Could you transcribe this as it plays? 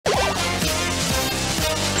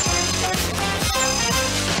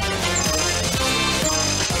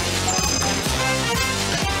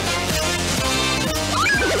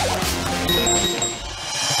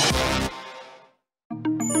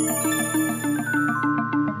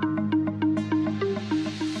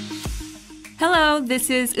Hello,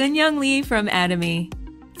 this is Eun-Young Lee from Atomy.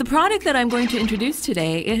 The product that I'm going to introduce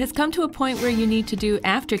today, it has come to a point where you need to do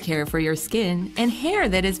aftercare for your skin and hair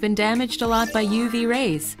that has been damaged a lot by UV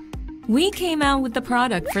rays. We came out with the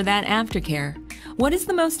product for that aftercare. What is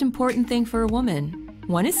the most important thing for a woman?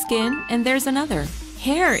 One is skin, and there's another.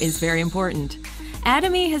 Hair is very important.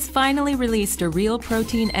 Atomy has finally released a real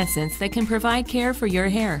protein essence that can provide care for your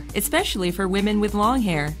hair, especially for women with long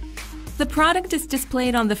hair. The product is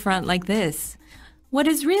displayed on the front like this. What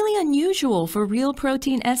is really unusual for real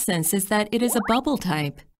protein essence is that it is a bubble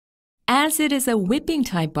type. As it is a whipping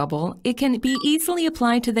type bubble, it can be easily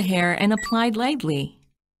applied to the hair and applied lightly.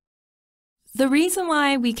 The reason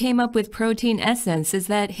why we came up with protein essence is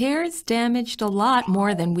that hair is damaged a lot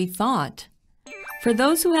more than we thought. For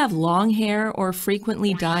those who have long hair or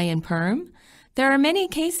frequently dye and perm, there are many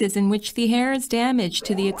cases in which the hair is damaged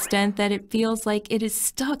to the extent that it feels like it is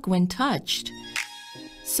stuck when touched.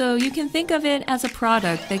 So you can think of it as a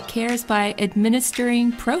product that cares by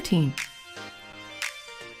administering protein.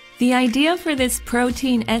 The idea for this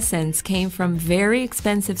protein essence came from very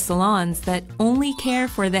expensive salons that only care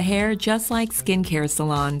for the hair just like skincare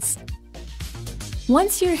salons.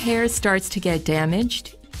 Once your hair starts to get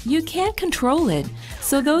damaged, you can't control it,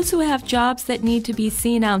 so those who have jobs that need to be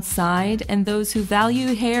seen outside and those who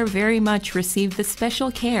value hair very much receive the special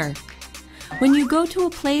care. When you go to a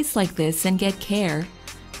place like this and get care,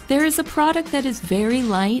 there is a product that is very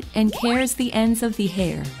light and cares the ends of the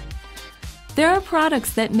hair. There are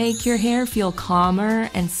products that make your hair feel calmer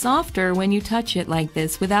and softer when you touch it like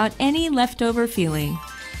this without any leftover feeling.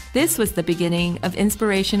 This was the beginning of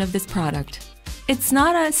inspiration of this product. It's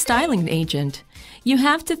not a styling agent. You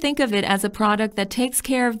have to think of it as a product that takes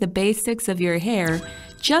care of the basics of your hair,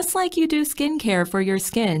 just like you do skincare for your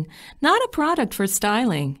skin, not a product for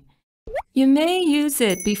styling. You may use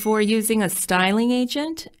it before using a styling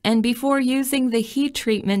agent and before using the heat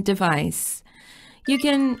treatment device. You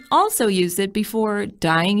can also use it before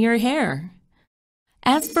dyeing your hair.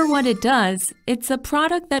 As for what it does, it's a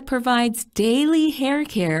product that provides daily hair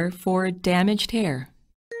care for damaged hair.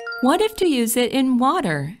 What if to use it in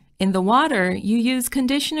water? In the water, you use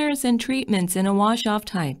conditioners and treatments in a wash-off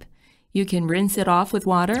type. You can rinse it off with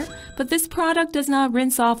water, but this product does not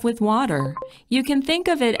rinse off with water. You can think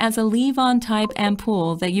of it as a leave-on type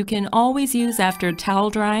ampoule that you can always use after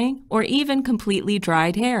towel drying or even completely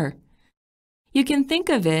dried hair. You can think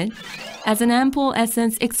of it as an ampoule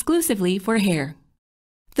essence exclusively for hair.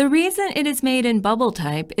 The reason it is made in bubble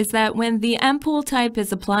type is that when the ampoule type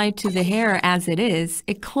is applied to the hair as it is,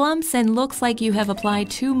 it clumps and looks like you have applied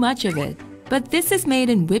too much of it. But this is made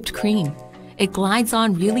in whipped cream. It glides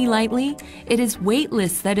on really lightly. It is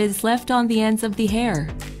weightless that is left on the ends of the hair.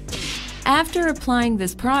 After applying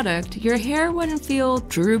this product, your hair wouldn't feel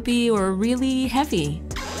droopy or really heavy.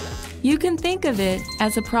 You can think of it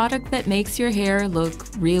as a product that makes your hair look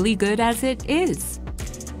really good as it is.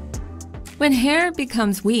 When hair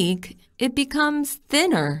becomes weak, it becomes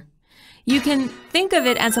thinner. You can think of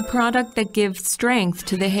it as a product that gives strength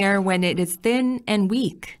to the hair when it is thin and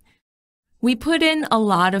weak. We put in a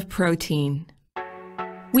lot of protein.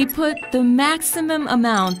 We put the maximum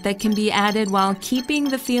amount that can be added while keeping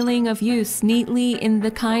the feeling of use neatly in the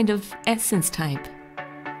kind of essence type.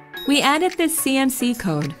 We added this CMC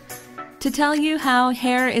code to tell you how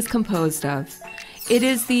hair is composed of. It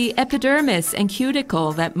is the epidermis and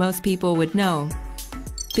cuticle that most people would know.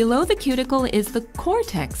 Below the cuticle is the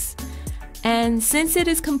cortex. And since it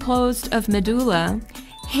is composed of medulla,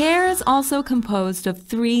 hair is also composed of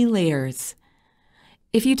 3 layers.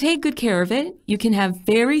 If you take good care of it, you can have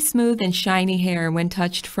very smooth and shiny hair when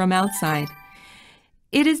touched from outside.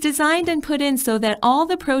 It is designed and put in so that all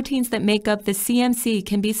the proteins that make up the CMC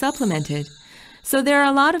can be supplemented. So there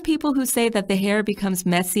are a lot of people who say that the hair becomes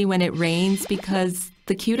messy when it rains because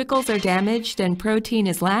the cuticles are damaged and protein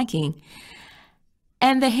is lacking.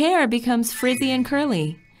 And the hair becomes frizzy and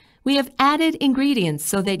curly. We have added ingredients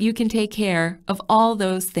so that you can take care of all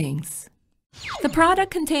those things. The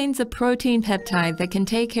product contains a protein peptide that can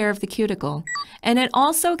take care of the cuticle, and it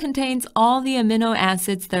also contains all the amino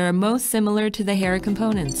acids that are most similar to the hair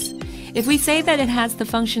components. If we say that it has the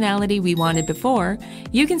functionality we wanted before,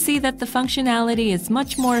 you can see that the functionality is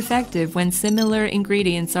much more effective when similar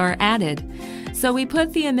ingredients are added. So we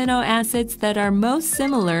put the amino acids that are most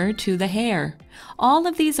similar to the hair. All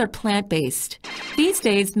of these are plant-based. These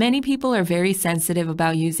days, many people are very sensitive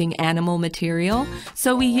about using animal material,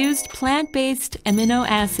 so we used plant-based amino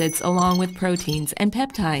acids along with proteins and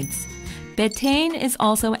peptides. Betaine is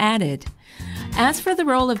also added. As for the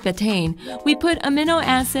role of betaine, we put amino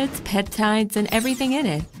acids, peptides, and everything in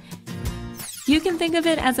it. You can think of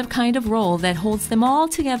it as a kind of roll that holds them all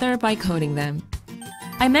together by coating them.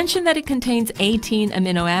 I mentioned that it contains 18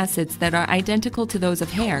 amino acids that are identical to those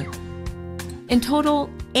of hair. In total,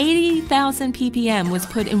 80,000 ppm was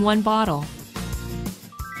put in one bottle.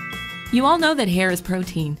 You all know that hair is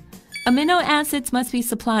protein. Amino acids must be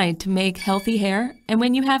supplied to make healthy hair, and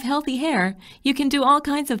when you have healthy hair, you can do all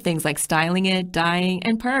kinds of things like styling it, dyeing,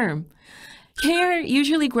 and perm. Hair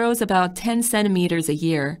usually grows about 10 centimeters a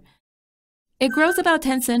year. It grows about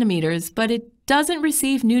 10 centimeters, but it doesn't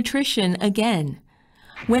receive nutrition again.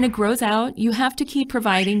 When it grows out, you have to keep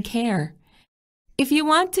providing care. If you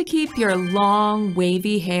want to keep your long,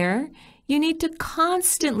 wavy hair, you need to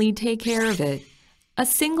constantly take care of it. A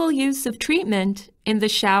single use of treatment in the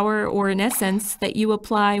shower or an essence that you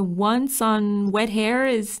apply once on wet hair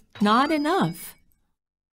is not enough.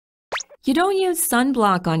 You don't use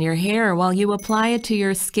sunblock on your hair while you apply it to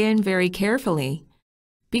your skin very carefully.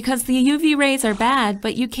 Because the UV rays are bad,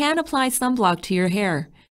 but you can apply sunblock to your hair.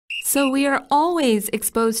 So we are always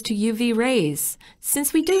exposed to UV rays.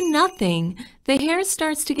 Since we do nothing, the hair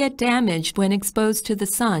starts to get damaged when exposed to the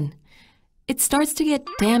sun. It starts to get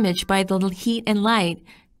damaged by the heat and light.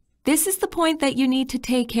 This is the point that you need to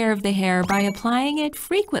take care of the hair by applying it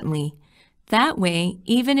frequently. That way,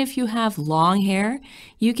 even if you have long hair,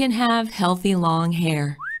 you can have healthy long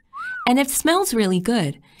hair. And it smells really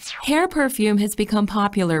good. Hair perfume has become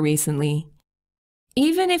popular recently.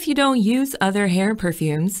 Even if you don't use other hair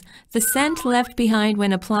perfumes, the scent left behind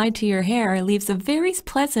when applied to your hair leaves a very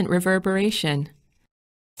pleasant reverberation.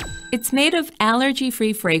 It's made of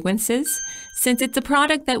allergy-free fragrances. Since it's a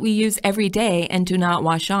product that we use every day and do not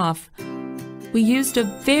wash off, we used a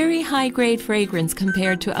very high-grade fragrance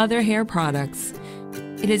compared to other hair products.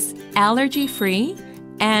 It is allergy-free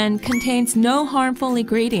and contains no harmful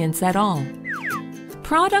ingredients at all.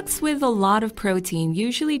 Products with a lot of protein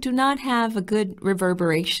usually do not have a good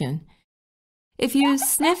reverberation. If you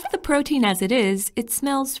sniff the protein as it is, it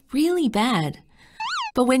smells really bad.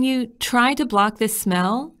 But when you try to block this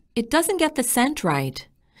smell, it doesn't get the scent right.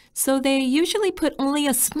 So they usually put only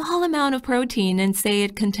a small amount of protein and say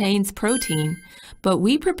it contains protein. But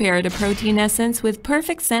we prepared a protein essence with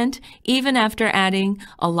perfect scent even after adding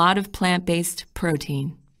a lot of plant-based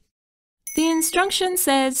protein. The instruction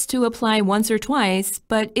says to apply once or twice,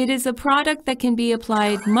 but it is a product that can be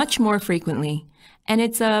applied much more frequently. And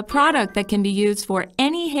it's a product that can be used for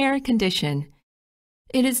any hair condition.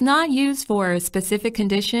 It is not used for a specific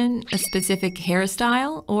condition, a specific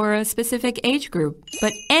hairstyle, or a specific age group,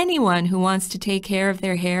 but anyone who wants to take care of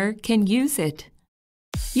their hair can use it.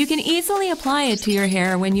 You can easily apply it to your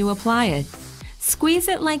hair when you apply it. Squeeze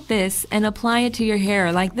it like this and apply it to your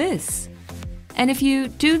hair like this. And if you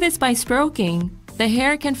do this by stroking, the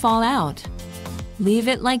hair can fall out. Leave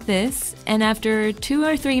it like this, and after 2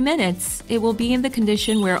 or 3 minutes, it will be in the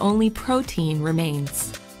condition where only protein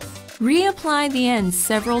remains. Reapply the ends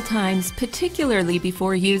several times, particularly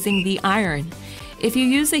before using the iron. If you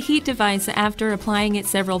use a heat device after applying it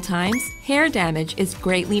several times, hair damage is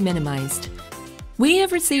greatly minimized. We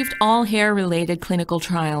have received all hair-related clinical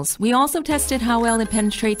trials. We also tested how well it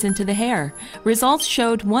penetrates into the hair. Results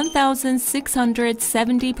showed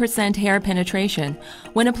 1,670% hair penetration.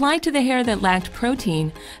 When applied to the hair that lacked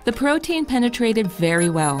protein, the protein penetrated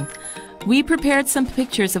very well. We prepared some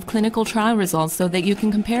pictures of clinical trial results so that you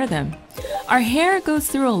can compare them. Our hair goes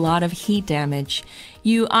through a lot of heat damage.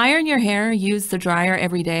 You iron your hair, use the dryer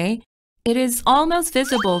every day. It is almost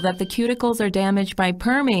visible that the cuticles are damaged by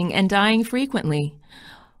perming and dyeing frequently.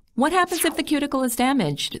 What happens if the cuticle is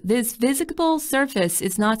damaged? This visible surface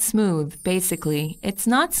is not smooth, basically. It's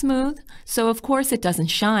not smooth, so of course it doesn't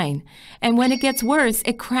shine. And when it gets worse,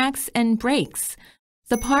 it cracks and breaks.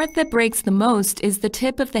 The part that breaks the most is the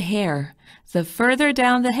tip of the hair. The further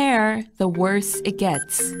down the hair, the worse it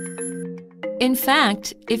gets. In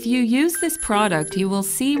fact, if you use this product, you will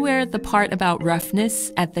see where the part about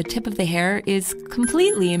roughness at the tip of the hair is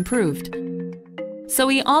completely improved. So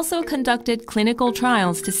we also conducted clinical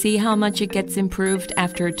trials to see how much it gets improved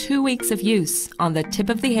after 2 weeks of use on the tip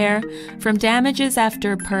of the hair from damages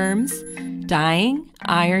after perms, dyeing,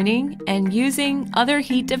 ironing, and using other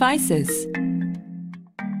heat devices.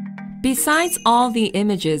 Besides all the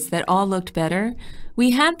images that all looked better,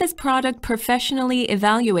 we had this product professionally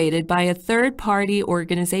evaluated by a third-party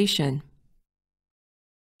organization.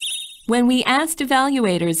 When we asked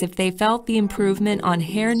evaluators if they felt the improvement on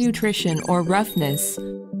hair nutrition or roughness,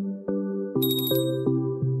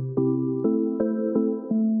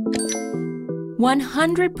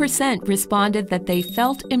 100% responded that they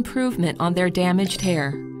felt improvement on their damaged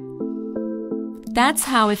hair. That's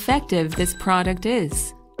how effective this product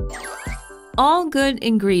is. All good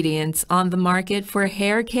ingredients on the market for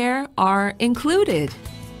hair care are included.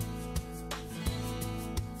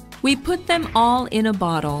 We put them all in a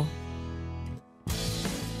bottle.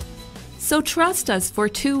 So trust us for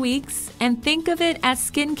 2 weeks and think of it as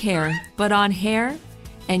skincare, but on hair,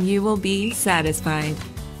 and you will be satisfied.